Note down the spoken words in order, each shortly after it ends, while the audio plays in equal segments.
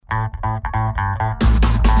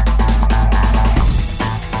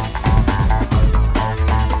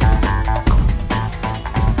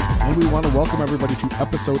welcome everybody to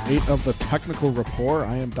episode 8 of the Technical Rapport.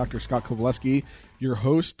 I am Dr. Scott Kovaleski, your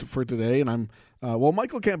host for today, and I'm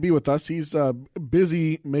Michael can't be with us. He's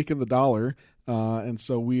busy making the dollar, and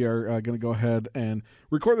so we are going to go ahead and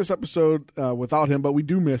record this episode without him, but we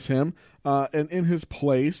do miss him. And in his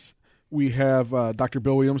place, we have Dr.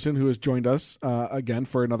 Bill Williamson, who has joined us again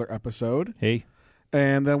for another episode. Hey.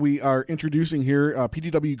 And then we are introducing here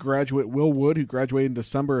PTW graduate Will Wood, who graduated in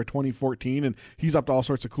December of 2014, and he's up to all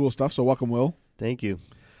sorts of cool stuff. So welcome, Will. Thank you.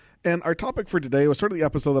 And our topic for today was sort of the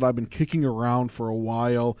episode that I've been kicking around for a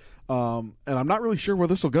while, and I'm not really sure where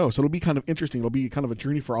this will go. So it'll be kind of interesting. It'll be kind of a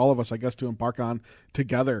journey for all of us, I guess, to embark on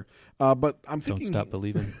together. But I'm thinking, don't stop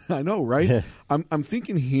believing. I know, right? I'm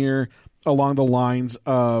thinking here along the lines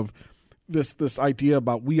of this idea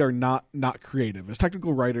about we are not creative as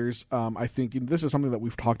technical writers. I think, and this is something that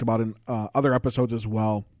we've talked about in other episodes as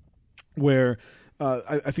well, where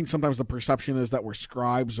I think sometimes the perception is that we're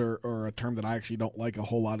scribes, or a term that I actually don't like a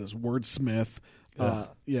whole lot is wordsmith.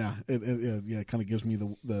 It kind of gives me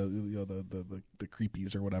the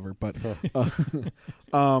creepies or whatever. But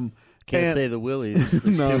can't say the willies.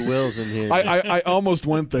 There's no. two wills in here. I almost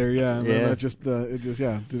went there, and then that just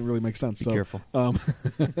didn't really make sense. Be careful.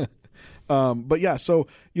 But yeah, so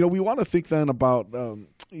we want to think then about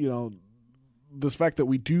this fact that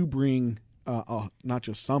we do bring not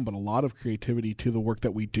just some, but a lot of creativity to the work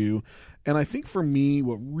that we do. And I think for me,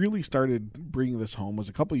 what really started bringing this home was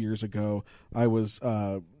a couple years ago. I was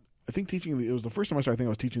teaching. It was the first semester I think I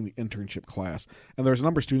was teaching the internship class, and there was a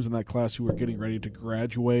number of students in that class who were getting ready to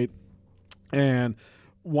graduate, and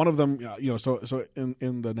one of them, so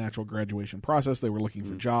in the natural graduation process, they were looking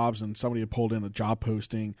for jobs, and somebody had pulled in a job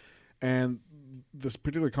posting. And this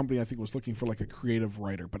particular company, I think, was looking for like a creative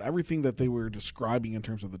writer. But everything that they were describing in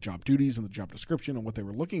terms of the job duties and the job description and what they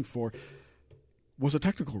were looking for was a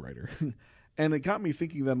technical writer. And it got me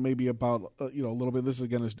thinking then maybe about, a little bit, this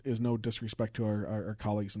again is no disrespect to our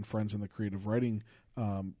colleagues and friends in the creative writing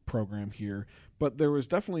program here. But there was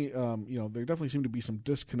definitely, there definitely seemed to be some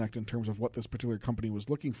disconnect in terms of what this particular company was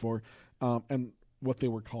looking for and what they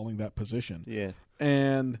were calling that position. Yeah.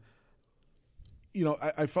 And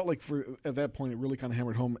I felt like at that point it really kind of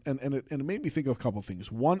hammered home, and it made me think of a couple of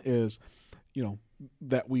things. One is,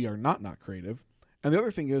 that we are not creative, and the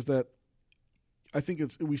other thing is that I think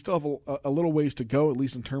we still have a little ways to go, at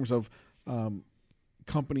least in terms of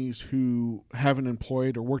companies who haven't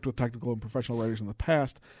employed or worked with technical and professional writers in the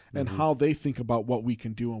past, and how they think about what we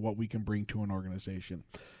can do and what we can bring to an organization.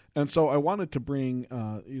 And so I wanted to bring,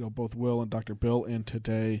 both Will and Dr. Bill in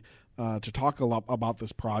today to talk a lot about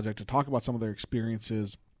this project, to talk about some of their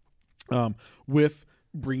experiences with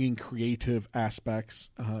bringing creative aspects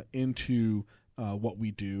into what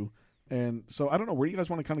we do. And so I don't know, where do you guys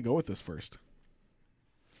want to kind of go with this first?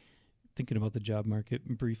 Thinking about the job market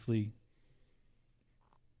briefly,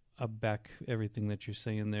 I'll back everything that you're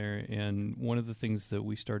saying there. And one of the things that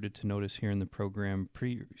we started to notice here in the program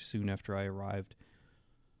pretty soon after I arrived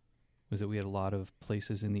was that we had a lot of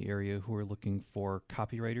places in the area who were looking for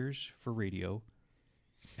copywriters for radio,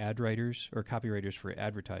 ad writers, or copywriters for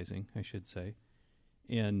advertising, I should say.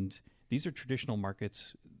 And these are traditional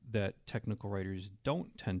markets that technical writers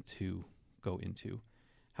don't tend to go into.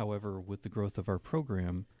 However, with the growth of our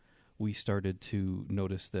program, we started to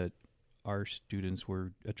notice that our students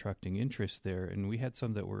were attracting interest there, and we had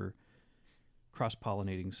some that were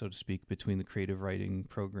cross-pollinating, so to speak, between the creative writing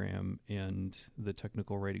program and the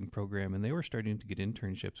technical writing program, and they were starting to get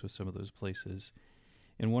internships with some of those places.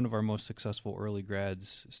 And one of our most successful early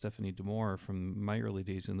grads, Stephanie Demore, from my early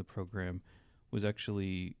days in the program, was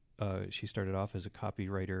actually, she started off as a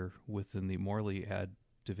copywriter within the Morley ad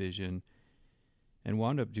division and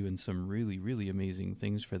wound up doing some really, really amazing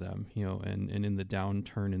things for them, and in the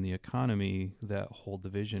downturn in the economy, that whole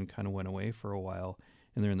division kind of went away for a while,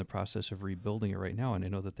 and they're in the process of rebuilding it right now. And I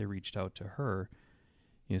know that they reached out to her.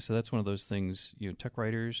 So that's one of those things, tech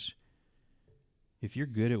writers, if you're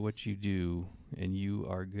good at what you do and you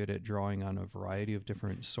are good at drawing on a variety of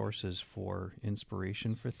different sources for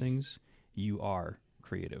inspiration for things, you are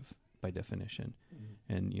creative by definition.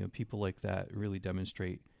 And, people like that really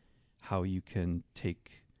demonstrate how you can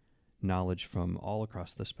take knowledge from all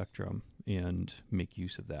across the spectrum and make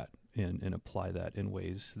use of that and apply that in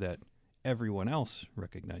ways that everyone else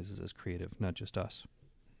recognizes as creative, not just us.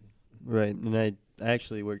 Right, and I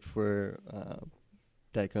actually worked for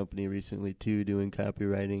that company recently too, doing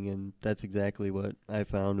copywriting, and that's exactly what I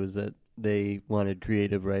found was that they wanted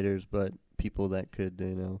creative writers, but people that could,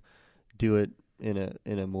 do it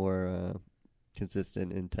in a more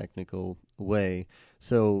consistent and technical way.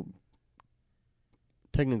 So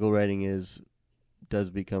technical writing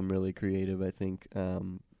does become really creative, I think.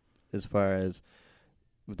 as far as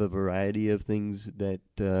the variety of things that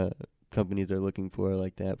companies are looking for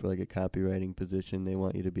like that, for like a copywriting position. They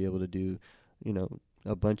want you to be able to do, you know,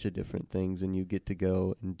 a bunch of different things, and you get to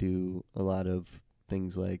go and do a lot of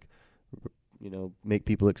things like, you know, make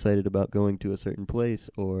people excited about going to a certain place,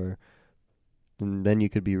 or and then you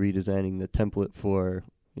could be redesigning the template for,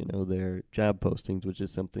 you know, their job postings, which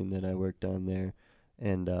is something that I worked on there.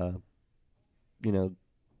 And you know,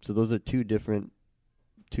 so those are two different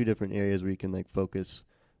areas where you can like focus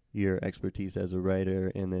your expertise as a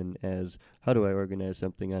writer, and then as how do I organize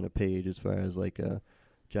something on a page as far as like a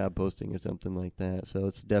job posting or something like that. So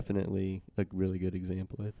it's definitely a really good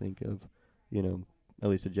example, I think, of, you know, at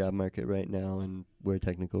least the job market right now and where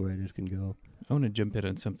technical writers can go. I want to jump in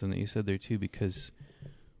on something that you said there too, because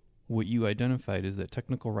what you identified is that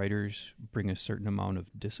technical writers bring a certain amount of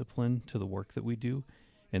discipline to the work that we do,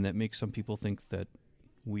 and that makes some people think that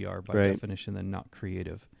we are, by definition, then not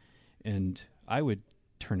creative. And I would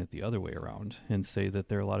turn it the other way around and say that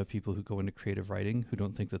there are a lot of people who go into creative writing who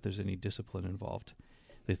don't think that there's any discipline involved.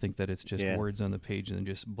 They think that it's just words on the page and then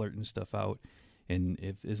just blurting stuff out. And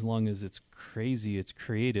if as long as it's crazy, it's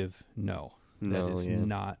creative. No, that is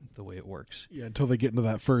not the way it works. Yeah, until they get into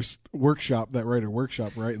that first workshop, that writer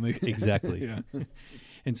workshop, right? And they exactly.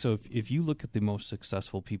 And so if you look at the most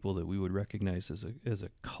successful people that we would recognize as a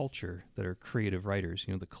culture that are creative writers,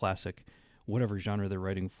 you know, the classic, whatever genre they're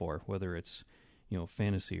writing for, whether it's, you know,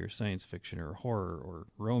 fantasy or science fiction or horror or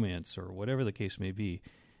romance or whatever the case may be,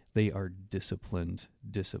 they are disciplined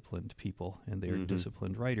people, and they are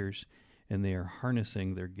disciplined writers, and they are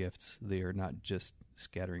harnessing their gifts. They are not just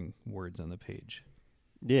scattering words on the page.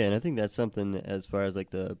 Yeah, and I think that's something as far as like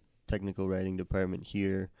the technical writing department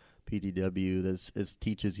here, PTW, this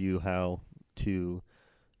teaches you how to,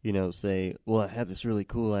 you know, say, well, I have this really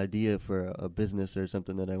cool idea for a business or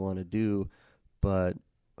something that I want to do, but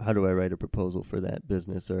how do I write a proposal for that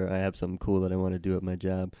business? Or I have something cool that I want to do at my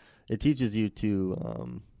job. It teaches you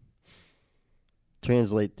to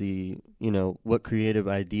translate the, you know, what creative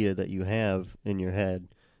idea that you have in your head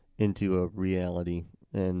into a reality.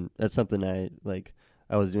 And that's something I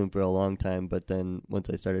was doing for a long time, but then once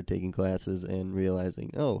I started taking classes and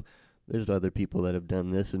realizing, oh, there's other people that have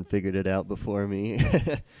done this and figured it out before me.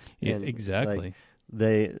 Yeah, exactly. Like,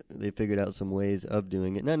 they figured out some ways of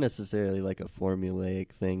doing it, not necessarily like a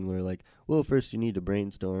formulaic thing where like, well, first you need to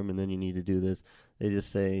brainstorm and then you need to do this. They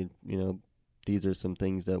just say, you know, these are some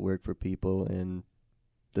things that work for people, and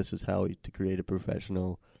this is how to create a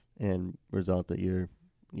professional and result that you're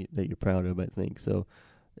proud of, I think. So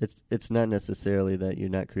it's not necessarily that you're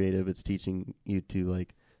not creative. It's teaching you to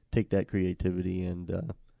like take that creativity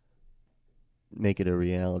and make it a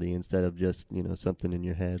reality instead of just, you know, something in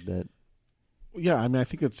your head that. Yeah, I mean, I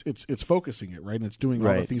think it's focusing it, right? And it's doing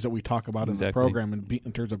all the things that we talk about in the program, and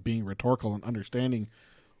in terms of being rhetorical and understanding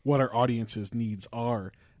what our audience's needs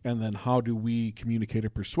are, and then how do we communicate or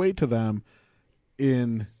persuade to them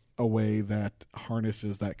in a way that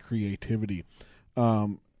harnesses that creativity.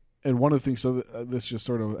 And one of the things, so this just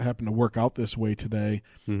sort of happened to work out this way today,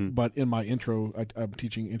 but in my intro, I'm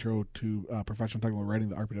teaching Intro to Professional Technical Writing,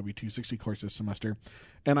 the RPW 260 course this semester,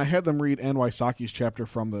 and I had them read Ann Wysocki's chapter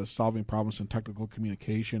from the Solving Problems in Technical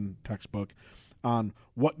Communication textbook on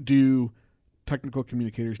what do technical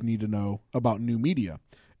communicators need to know about new media.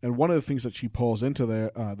 And one of the things that she pulls into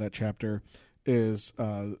that chapter is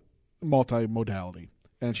multimodality.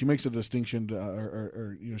 And she makes a distinction,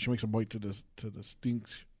 she makes a point to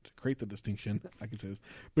create the distinction, I can say this,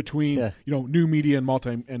 between new media and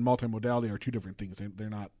multimodality are two different things. They're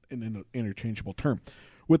not an interchangeable term.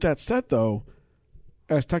 With that said, though,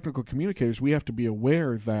 as technical communicators, we have to be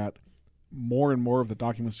aware that more and more of the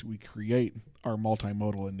documents we create are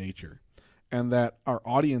multimodal in nature, and that our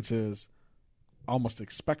audiences almost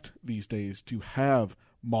expect these days to have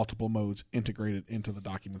multiple modes integrated into the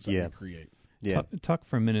documents that we create. Yeah. Talk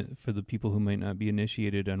for a minute for the people who might not be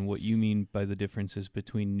initiated on what you mean by the differences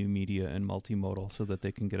between new media and multimodal, so that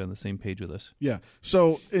they can get on the same page with us. Yeah.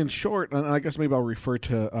 So in short, and I guess maybe I'll refer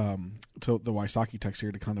to the Wysocki text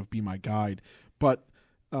here to kind of be my guide, but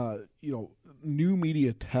new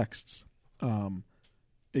media texts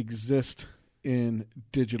exist in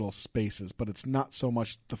digital spaces, but it's not so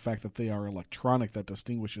much the fact that they are electronic that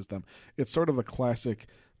distinguishes them. It's sort of a classic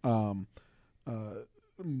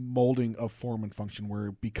molding of form and function,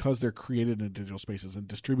 where because they're created in digital spaces and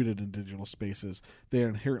distributed in digital spaces, they're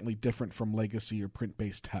inherently different from legacy or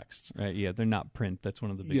print-based texts. Right. Yeah, they're not print. That's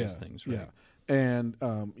one of the biggest things. Right? Yeah, and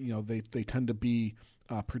they tend to be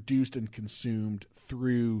produced and consumed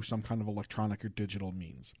through some kind of electronic or digital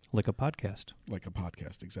means, like a podcast. Like a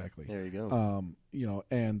podcast, exactly. There you go.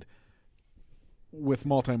 And with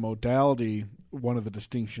multimodality, one of the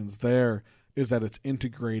distinctions there is that it's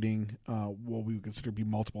integrating what we would consider to be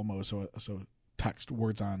multiple modes. So text,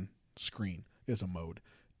 words on screen is a mode.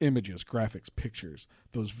 Images, graphics, pictures,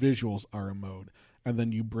 those visuals are a mode. And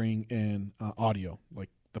then you bring in audio, like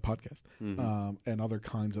the podcast, and other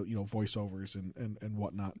kinds of voiceovers and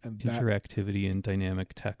whatnot. And interactivity and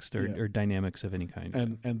dynamic text or dynamics of any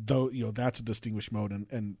kind. And though that's a distinguished mode.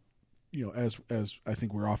 And as I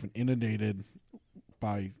think we're often inundated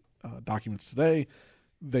by documents today,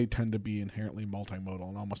 they tend to be inherently multimodal,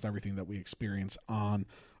 and almost everything that we experience on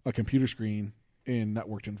a computer screen in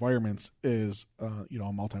networked environments is a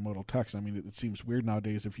multimodal text. I mean, it seems weird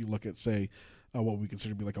nowadays if you look at, say, what we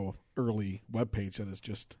consider to be like a early web page that is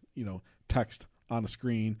just text on a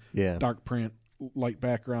screen, dark print, light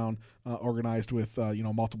background, organized with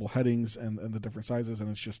multiple headings and the different sizes, and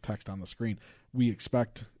it's just text on the screen. We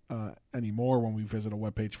expect anymore when we visit a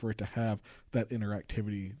web page for it to have that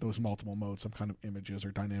interactivity, those multiple modes, some kind of images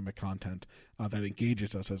or dynamic content that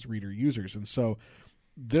engages us as reader users. And so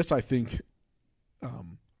this, I think,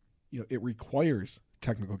 it requires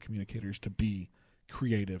technical communicators to be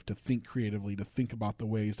creative, to think creatively, to think about the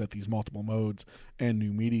ways that these multiple modes and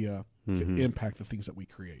new media can impact the things that we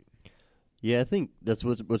create. Yeah, I think that's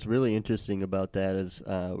what's really interesting about that is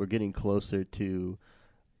we're getting closer to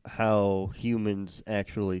how humans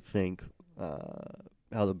actually think,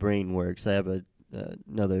 how the brain works. I have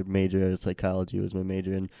another major, psychology was my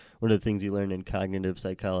major, and one of the things you learn in cognitive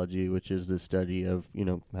psychology, which is the study of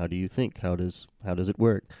how do you think, how does it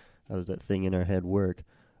work, how does that thing in our head work.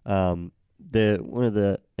 One of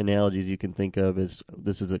the analogies you can think of is,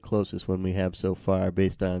 this is the closest one we have so far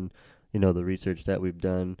based on the research that we've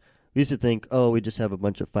done. We used to think, we just have a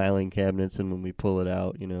bunch of filing cabinets, and when we pull it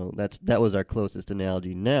out, that was our closest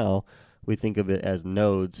analogy. Now we think of it as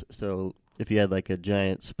nodes. So if you had like a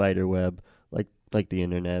giant spider web, like the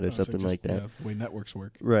internet or something like that, the way networks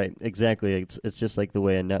work. Right, exactly. It's just like the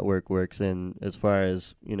way a network works. And as far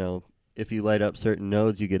as if you light up certain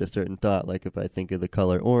nodes, you get a certain thought. Like if I think of the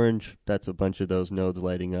color orange, that's a bunch of those nodes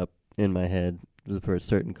lighting up in my head for a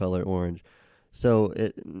certain color orange. So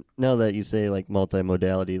now that you say like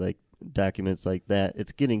multimodality, like documents like that,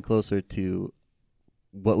 it's getting closer to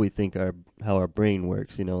what we think how our brain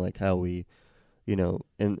works. Like how we,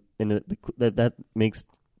 that makes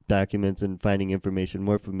documents and finding information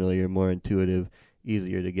more familiar, more intuitive,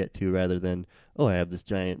 easier to get to, rather than I have this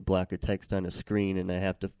giant block of text on a screen and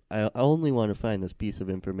I only want to find this piece of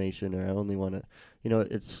information, or I only want to,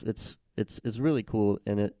 it's really cool,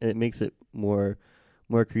 and it makes it more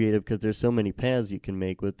creative because there's so many paths you can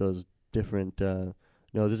make with those different.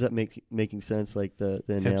 Does that making sense? Like the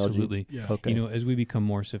analogy? Absolutely. Yeah. Okay. As we become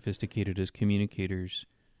more sophisticated as communicators,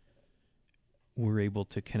 we're able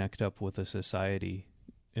to connect up with a society,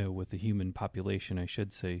 with the human population, I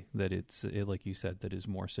should say, that like you said, that is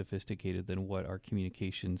more sophisticated than what our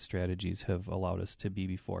communication strategies have allowed us to be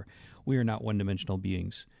before. We are not one-dimensional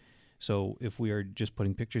beings. So if we are just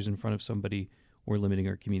putting pictures in front of somebody, we're limiting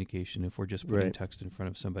our communication. If we're just putting text in front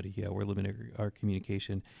of somebody, we're limiting our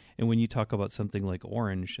communication. And when you talk about something like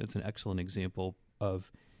orange, it's an excellent example of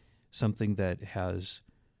something that has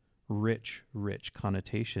rich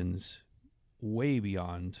connotations way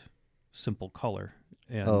beyond simple color.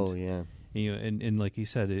 And, and like you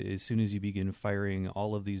said, as soon as you begin firing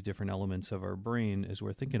all of these different elements of our brain as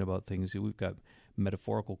we're thinking about things, we've got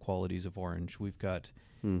metaphorical qualities of orange. We've got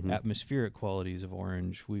atmospheric qualities of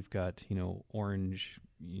orange. We've got orange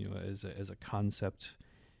as a concept,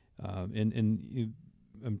 and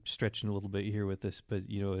I'm stretching a little bit here with this, but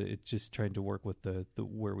it's just trying to work with the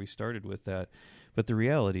where we started with that. But the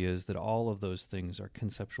reality is that all of those things are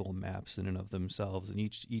conceptual maps in and of themselves, and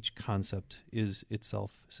each concept is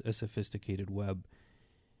itself a sophisticated web.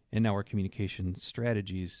 And now our communication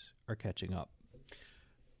strategies are catching up.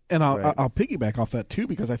 And I'll piggyback off that too,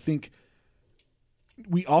 because I think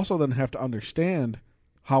we also then have to understand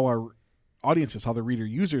how our audiences, how the reader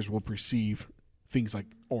users will perceive things like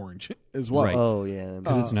orange as well. Right. Oh, yeah.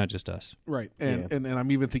 Because it's not just us. Right. And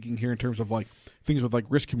I'm even thinking here in terms of like things with like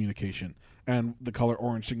risk communication and the color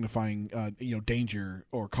orange signifying, danger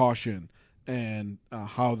or caution, and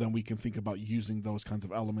how then we can think about using those kinds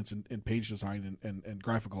of elements in page design and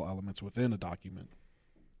graphical elements within a document.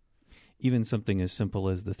 Even something as simple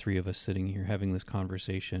as the three of us sitting here having this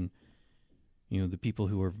conversation, the people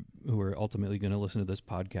who are ultimately going to listen to this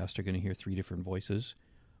podcast are going to hear three different voices,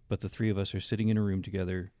 but the three of us are sitting in a room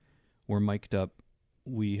together. We're mic'd up.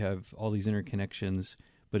 We have all these interconnections,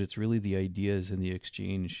 but it's really the ideas and the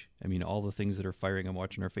exchange. I mean, all the things that are firing. I'm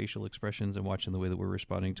watching our facial expressions. I'm watching the way that we're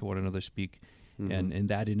responding to one another speak. And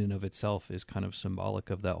that in and of itself is kind of symbolic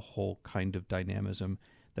of that whole kind of dynamism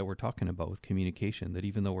that we're talking about with communication, that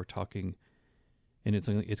even though we're talking, and it's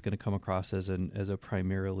going to come across as a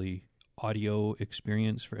primarily audio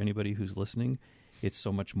experience for anybody who's listening, it's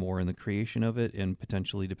so much more in the creation of it, and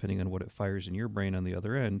potentially, depending on what it fires in your brain on the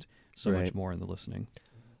other end, so much more in the listening.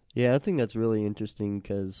 Yeah, I think that's really interesting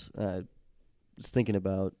because I was thinking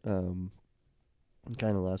about,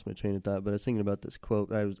 kind of lost my train of thought, but I was thinking about this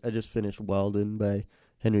quote. I just finished Walden by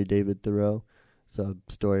Henry David Thoreau. It's a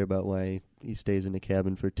story about why he stays in a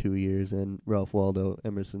cabin for 2 years in Ralph Waldo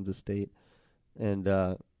Emerson's estate. And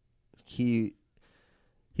he's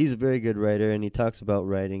a very good writer, and he talks about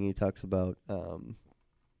writing. He talks about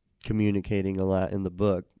communicating a lot in the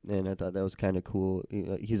book, and I thought that was kind of cool.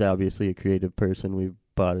 He's obviously a creative person. We've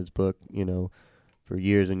bought his book, for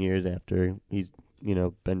years and years after he's,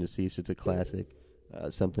 been deceased. It's a classic,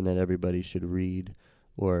 something that everybody should read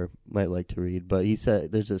or might like to read. But he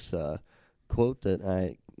said there's this quote that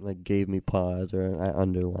I gave me pause, or I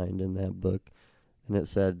underlined in that book, and it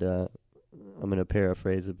said, I'm going to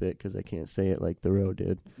paraphrase a bit because I can't say it like Thoreau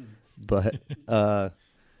did, but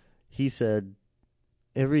he said,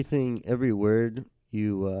 every word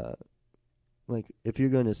you, if you're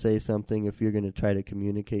going to say something, if you're going to try to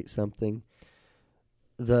communicate something,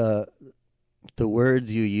 the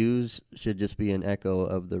words you use should just be an echo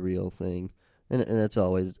of the real thing. And that's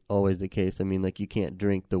always the case. I mean, you can't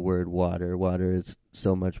drink the word water. Water is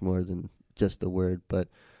so much more than just the word. But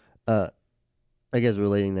I guess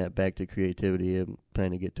relating that back to creativity, I'm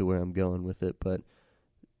trying to get to where I'm going with it. But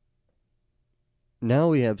now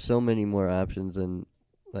we have so many more options than,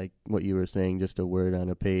 what you were saying, just a word on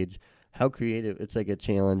a page. How creative, it's like a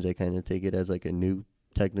challenge. I kind of take it as a new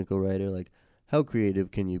technical writer. How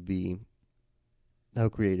creative can you be? How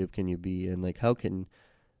creative can you be? And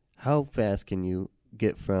how fast can you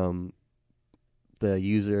get from the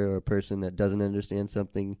user or person that doesn't understand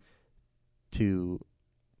something to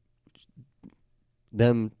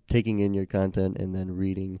them taking in your content and then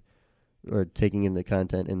reading, or taking in the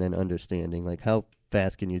content and then understanding? How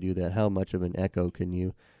fast can you do that? How much of an echo can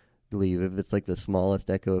you leave? If it's the smallest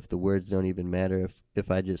echo, if the words don't even matter, if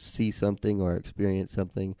I just see something or experience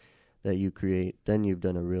something that you create, then you've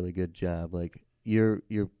done a really good job. Your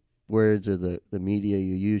words or the media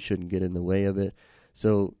you use shouldn't get in the way of it.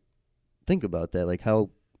 So think about that.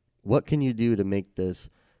 What can you do to make this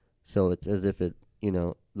so it's as if it,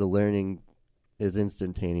 the learning is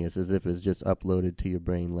instantaneous, as if it's just uploaded to your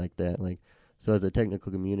brain like that. So as a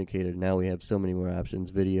technical communicator, now we have so many more options: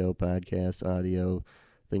 video, podcasts, audio,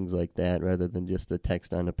 things like that, rather than just the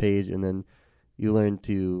text on a page. And then you learn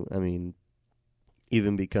to,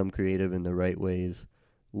 even become creative in the right ways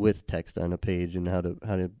with text on a page, and how to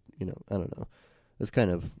I don't know. It's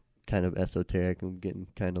kind of esoteric. I'm getting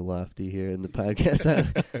kind of lofty here in the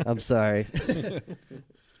podcast. I'm sorry.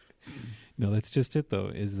 No, that's just it, though,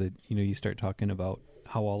 is that, you start talking about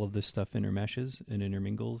how all of this stuff intermeshes and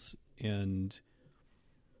intermingles, and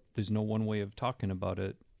there's no one way of talking about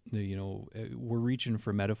it. We're reaching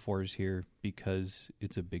for metaphors here because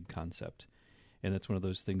it's a big concept. And that's one of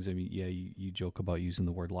those things, you joke about using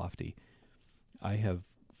the word lofty. I have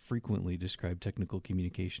frequently described technical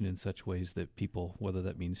communication in such ways that people, whether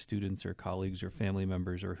that means students or colleagues or family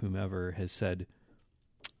members or whomever, has said,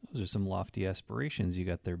 those are some lofty aspirations you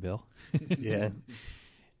got there, Bill. Yeah.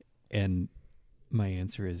 And my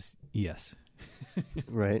answer is yes.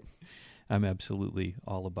 Right. I'm absolutely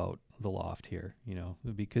all about the loft here,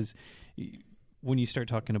 because when you start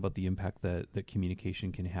talking about the impact that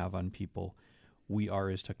communication can have on people, we are,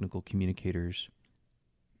 as technical communicators,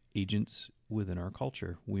 agents within our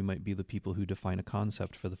culture. We might be the people who define a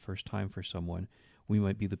concept for the first time for someone. We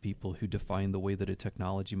might be the people who define the way that a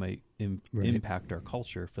technology might impact our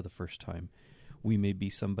culture for the first time. We may be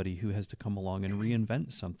somebody who has to come along and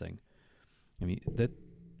reinvent something. That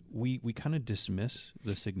we kind of dismiss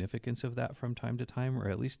the significance of that from time to time, or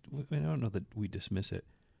at least, I don't know that we dismiss it,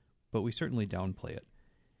 but we certainly downplay it.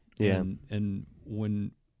 Yeah. And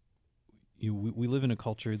when we live in a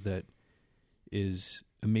culture that is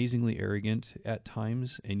amazingly arrogant at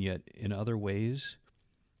times, and yet in other ways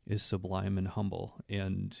is sublime and humble.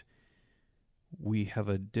 And we have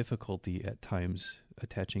a difficulty at times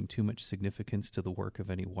attaching too much significance to the work of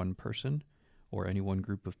any one person or any one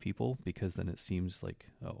group of people, because then it seems like,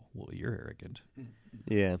 oh, well, you're arrogant.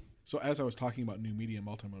 Yeah. So as I was talking about new media and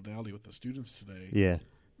multimodality with the students today, yeah,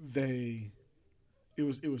 it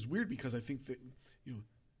was weird because I think that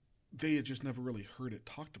they had just never really heard it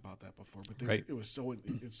talked about that before, but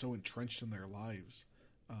it's so entrenched in their lives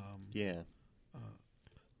Yeah.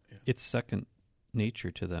 It's second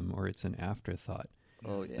nature to them, or it's an afterthought.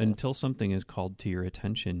 Oh, yeah. Until something is called to your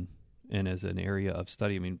attention, and as an area of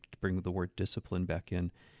study, I mean, to bring the word discipline back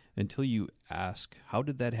in, until you ask, how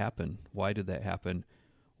did that happen? Why did that happen?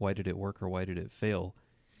 Why did it work, or why did it fail?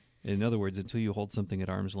 In other words, until you hold something at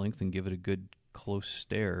arm's length and give it a good close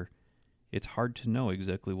stare, it's hard to know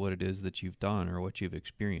exactly what it is that you've done or what you've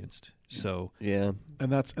experienced. So Yeah.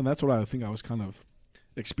 And that's what I think I was kind of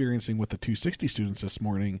experiencing with the 260 students this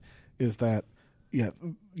morning, is that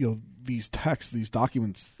these texts, these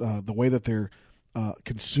documents, the way that they're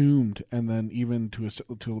consumed, and then even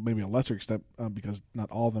to maybe a lesser extent, because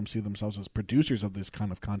not all of them see themselves as producers of this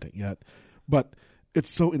kind of content yet, but it's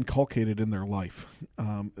so inculcated in their life.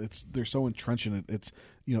 They're so entrenched in it.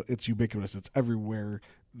 It's ubiquitous. It's everywhere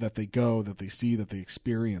that they go, that they see, that they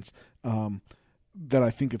experience. That I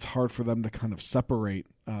think it's hard for them to kind of separate,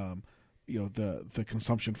 the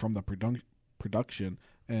consumption from the production,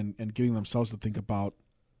 and getting themselves to think about,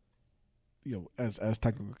 as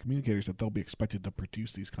technical communicators, that they'll be expected to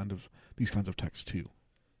produce these kinds of texts too.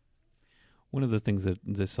 one of the things that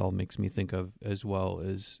this all makes me think of as well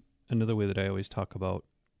is another way that I always talk about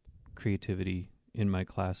creativity in my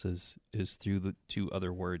classes is through the two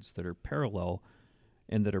other words that are parallel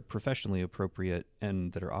and that are professionally appropriate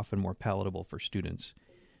and that are often more palatable for students.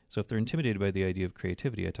 So if they're intimidated by the idea of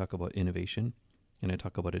creativity, I talk about innovation and I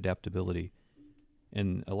talk about adaptability.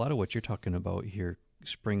 And a lot of what you're talking about here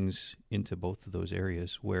springs into both of those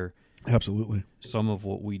areas, where absolutely some of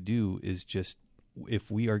what we do is just,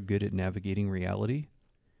 if we are good at navigating reality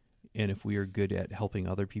and if we are good at helping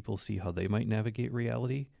other people see how they might navigate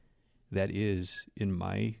reality, that is, in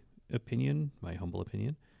my opinion, my humble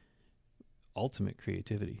opinion, ultimate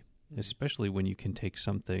creativity, especially when you can take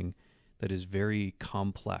something that is very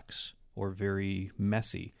complex or very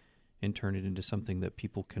messy and turn it into something that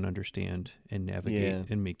people can understand and navigate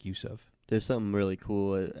and make use of. There's something really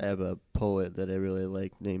cool. I have a poet that I really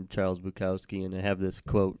like named Charles Bukowski, and I have this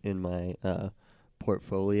quote in my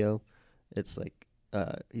portfolio. It's like,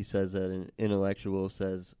 he says that an intellectual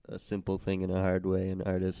says a simple thing in a hard way, an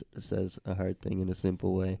artist says a hard thing in a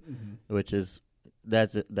simple way, which is,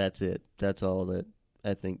 that's it. That's all that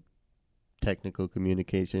I think technical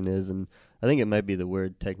communication is, and I think it might be the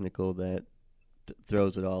word technical that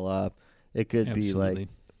throws it all off. It could be like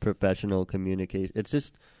professional communication. It's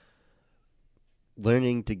just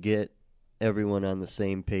learning to get everyone on the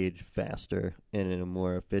same page faster and in a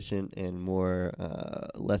more efficient and more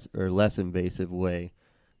less invasive way,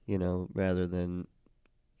 rather than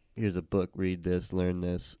here's a book, read this, learn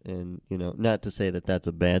this, and not to say that that's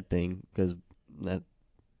a bad thing, because that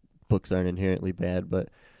books aren't inherently bad, but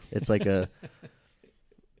it's like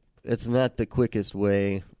it's not the quickest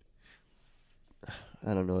way.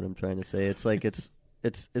 I don't know what I'm trying to say. It's like it's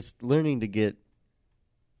learning to get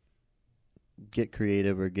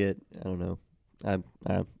creative, or I don't know. I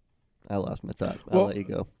lost my thought. I'll let you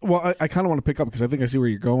go. Well, I kind of want to pick up, because I think I see where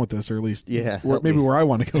you're going with this, or at least where I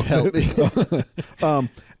want to go Help with it. And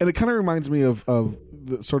it kind of reminds me of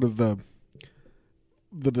the sort of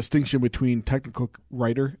the distinction between technical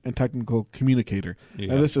writer and technical communicator.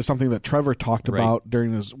 Yeah. And this is something that Trevor talked about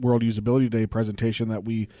during his World Usability Day presentation that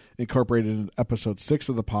we incorporated in episode 6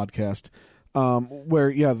 of the podcast,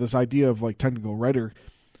 where, this idea of like technical writer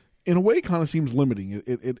in a way kind of seems limiting.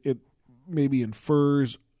 It maybe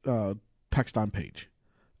infers text on page,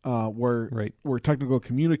 where technical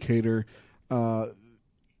communicator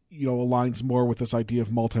aligns more with this idea of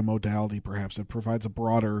multimodality. Perhaps it provides a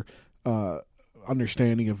broader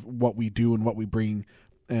understanding of what we do and what we bring,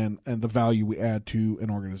 and the value we add to an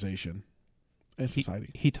organization and society.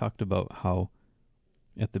 He talked about how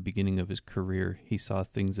at the beginning of his career he saw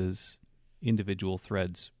things as individual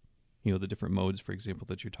threads, the different modes, for example,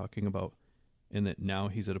 that you're talking about, and that now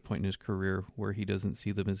he's at a point in his career where he doesn't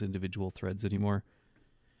see them as individual threads anymore.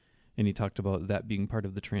 And he talked about that being part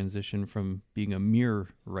of the transition from being a mere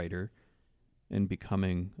writer and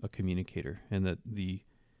becoming a communicator, and that the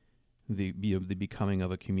becoming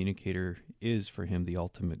of a communicator is for him the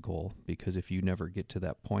ultimate goal, because if you never get to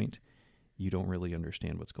that point, you don't really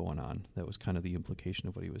understand what's going on. That was kind of the implication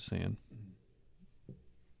of what he was saying.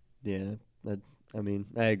 Yeah, I mean,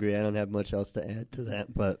 I agree. I don't have much else to add to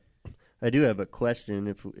that, but I do have a question.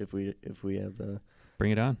 If we have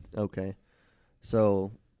bring it on. Okay,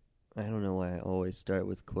 so I don't know why I always start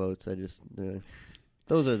with quotes. I just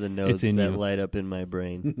those are the nodes that light up in my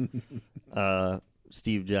brain.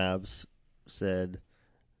 Steve Jobs said,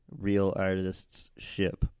 "Real artists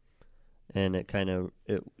ship," and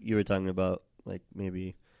you were talking about, like,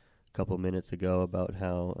 maybe a couple minutes ago about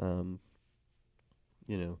how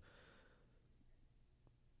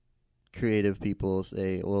creative people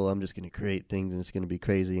say, well, I'm just going to create things and it's going to be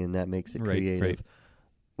crazy, and that makes it creative. Right.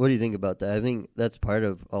 What do you think about that? I think that's part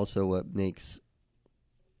of also what makes,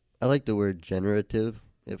 I like the word generative,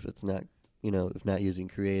 if it's not, if not using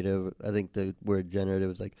creative. I think the word generative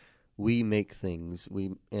is like, we make things,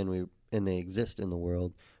 and they exist in the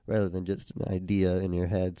world rather than just an idea in your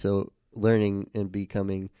head. So learning and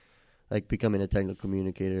becoming a technical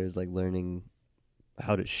communicator is like learning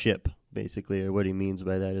how to ship, basically, or what he means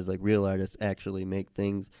by that is like real artists actually make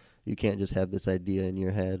things. You can't just have this idea in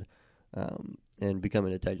your head. And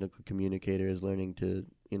becoming a technical communicator is learning to,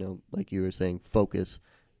 like you were saying, focus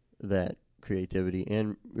that creativity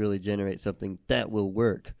and really generate something that will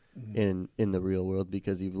work in the real world,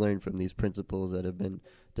 because you've learned from these principles that have been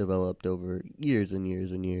developed over years and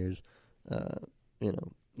years and years.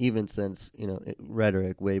 Even since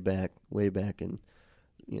rhetoric way back in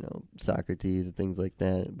Socrates and things like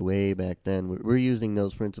that, way back then. We're using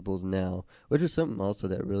those principles now, which is something also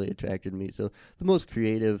that really attracted me. So the most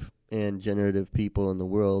creative and generative people in the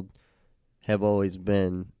world have always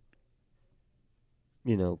been,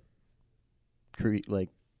 like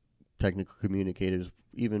technical communicators,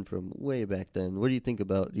 even from way back then. What do you think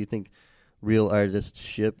about? Do you think real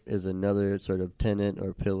artistship is another sort of tenet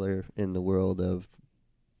or pillar in the world of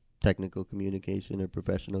technical communication or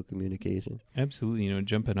professional communication? Absolutely.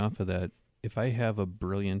 Jumping off of that, if I have a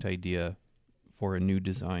brilliant idea for a new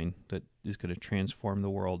design that is going to transform the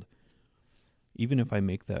world, even if I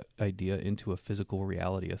make that idea into a physical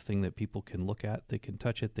reality, a thing that people can look at, they can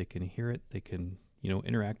touch it, they can hear it, they can,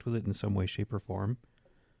 interact with it in some way, shape, or form,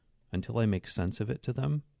 until I make sense of it to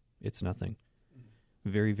them, it's nothing.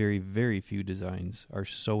 Very, very, very few designs are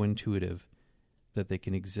so intuitive that they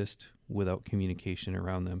can exist without communication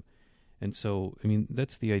around them. And so,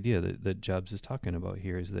 that's the idea that Jobs is talking about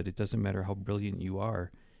here, is that it doesn't matter how brilliant you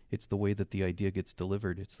are, it's the way that the idea gets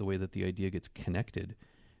delivered, it's the way that the idea gets connected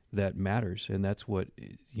that matters. And that's what,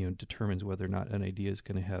 determines whether or not an idea is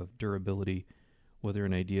going to have durability, whether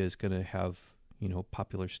an idea is going to have,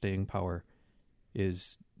 popular staying power,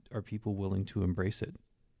 are people willing to embrace it?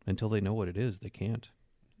 Until they know what it is, they can't.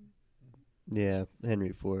 Yeah,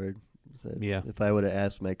 Henry Ford said, yeah, if I would have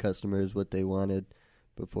asked my customers what they wanted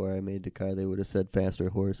before I made the car, they would have said faster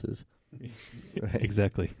horses. Right.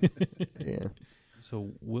 Exactly. Yeah.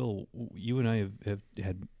 So, Will, you and I have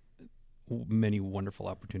had many wonderful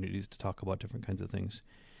opportunities to talk about different kinds of things.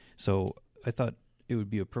 So I thought it would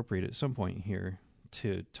be appropriate at some point here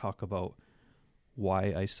to talk about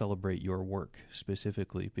why I celebrate your work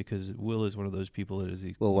specifically, because Will is one of those people that is...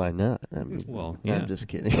 Well, why not? Yeah. I'm just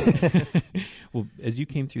kidding. Well, as you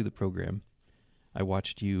came through the program, I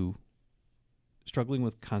watched you struggling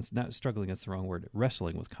with not struggling, that's the wrong word,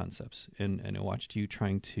 wrestling with concepts. And I watched you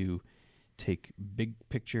trying to take big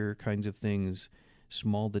picture kinds of things,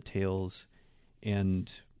 small details,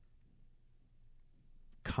 and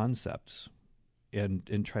concepts,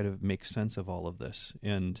 and try to make sense of all of this.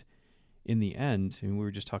 And in the end, we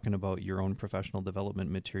were just talking about your own professional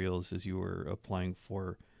development materials as you were applying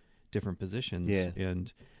for different positions. Yeah.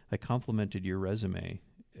 And I complimented your resume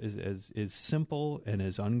as simple and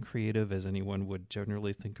as uncreative as anyone would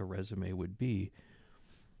generally think a resume would be.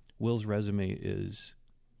 Will's resume is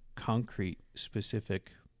concrete,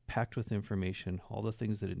 specific, packed with information, all the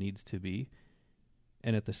things that it needs to be,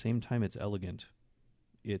 and at the same time it's elegant.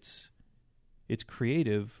 It's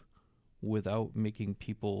creative without making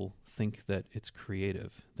people think that it's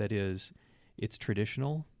creative. That is, it's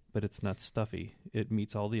traditional, but it's not stuffy. It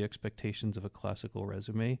meets all the expectations of a classical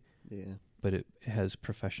resume, Yeah. but it has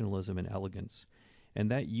professionalism and elegance.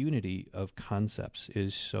 And that unity of concepts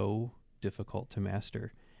is so difficult to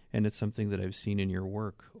master. And it's something that I've seen in your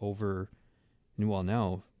work over,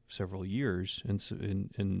 now several years,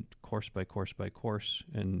 and course by course by course.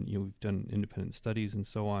 And we've done independent studies and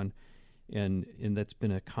so on. And that's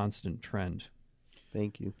been a constant trend.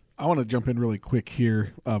 Thank you. I want to jump in really quick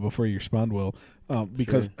here before you respond, Will,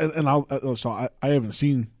 because I haven't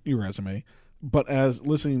seen your resume, but as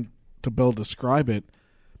listening to Bill describe it,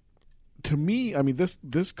 to me,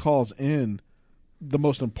 this calls in the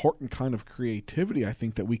most important kind of creativity I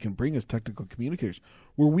think that we can bring as technical communicators,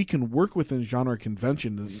 where we can work within genre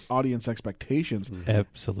convention and audience expectations,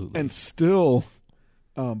 Absolutely, and still,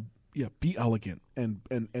 be elegant and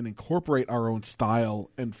incorporate our own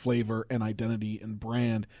style and flavor and identity and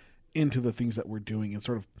brand into the things that we're doing, and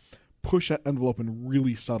sort of push that envelope in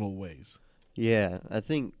really subtle ways. Yeah, I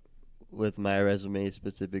think with my resume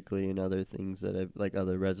specifically and other things that I've, like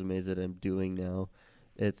other resumes that I'm doing now,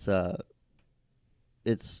 it's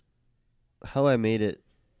how I made it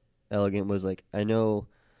elegant was like, I know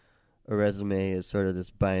a resume is sort of this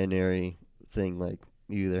binary thing, like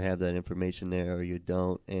you either have that information there or you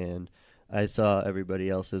don't. And I saw everybody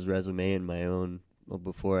else's resume and my own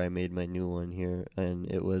before I made my new one here, and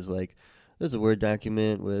it was like there's a Word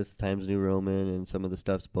document with Times New Roman and some of the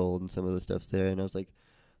stuff's bold and some of the stuff's there, and I was like,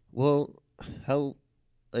 well, how,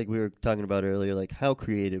 like we were talking about earlier, like how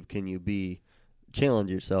creative can you be? Challenge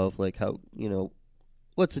yourself, like how,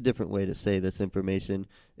 what's a different way to say this information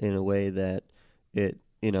in a way that it,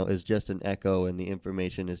 is just an echo and the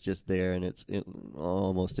information is just there and it's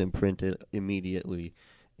almost imprinted immediately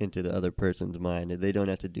into the other person's mind. They don't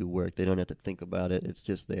have to do work. They don't have to think about it. It's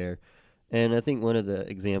just there. And I think one of the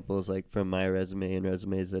examples, like from my resume and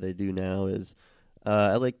resumes that I do now, is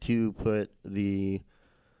I like to put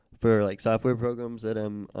for like software programs that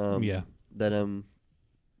I'm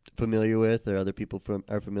familiar with or other people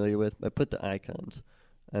are familiar with, I put the icons.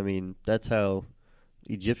 I mean, that's how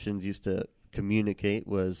Egyptians used to communicate,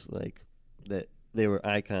 was like that. They were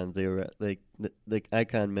icons. They were like the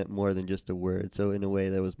icon meant more than just a word. So in a way,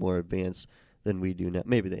 that was more advanced than we do now.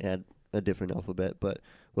 Maybe they had a different alphabet, but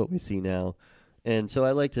what we see now. And so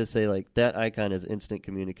I like to say like that icon is instant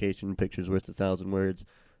communication. Picture's worth 1,000 words.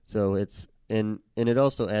 So it's and it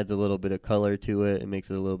also adds a little bit of color to it. It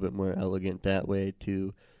makes it a little bit more elegant that way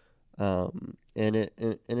too. And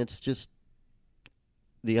it's just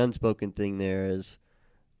the unspoken thing there is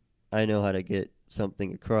I know how to get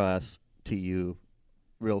something across to you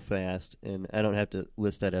real fast, and I don't have to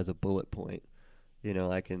list that as a bullet point.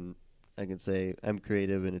 I can say I'm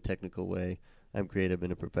creative in a technical way, I'm creative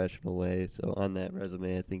in a professional way. So on that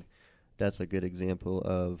resume, I think that's a good example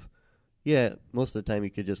of, most of the time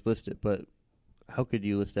you could just list it, but how could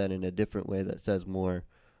you list that in a different way that says more?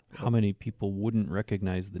 How many people wouldn't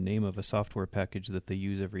recognize the name of a software package that they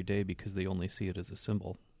use every day because they only see it as a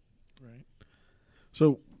symbol? Right.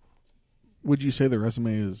 So would you say the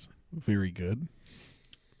resume is very good?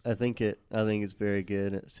 I think it's very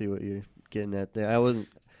good. I see what you're getting at there.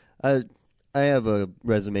 I have a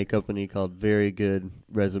resume company called Very Good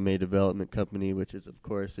Resume Development Company, which is, of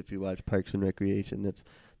course, if you watch Parks and Recreation, that's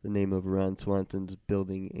the name of Ron Swanson's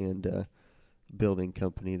building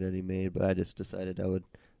company that he made. But I just decided I would,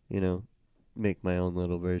 make my own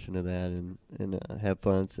little version of that and have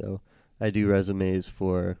fun. So I do resumes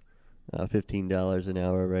for $15 an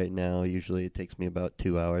hour right now. Usually it takes me about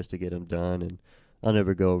 2 hours to get them done, and I'll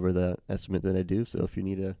never go over the estimate that I do. So if you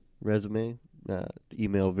need a resume,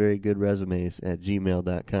 email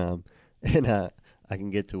verygoodresumes@gmail.com, and I can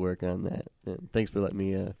get to work on that. And thanks for letting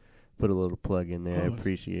me put a little plug in there. I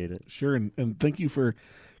appreciate it. Sure, and thank you for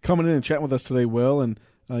coming in and chatting with us today, Will. And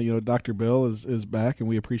Dr. Bill is back, and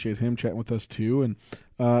we appreciate him chatting with us too. And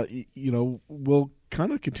we'll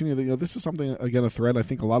kind of continue. This is something, again, a thread. I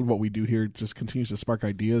think a lot of what we do here just continues to spark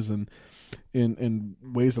ideas and in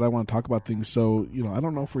ways that I want to talk about things. So I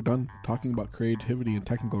don't know if we're done talking about creativity and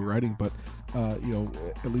technical writing, but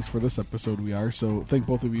at least for this episode we are. So thank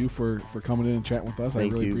both of you for coming in and chatting with us. I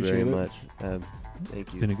really appreciate it. Thank you very much. Thank you.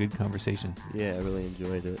 It's been a good conversation. Yeah, I really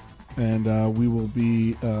enjoyed it. And we will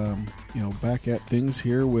be, back at things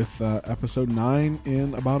here with episode 9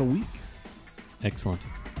 in about a week. Excellent.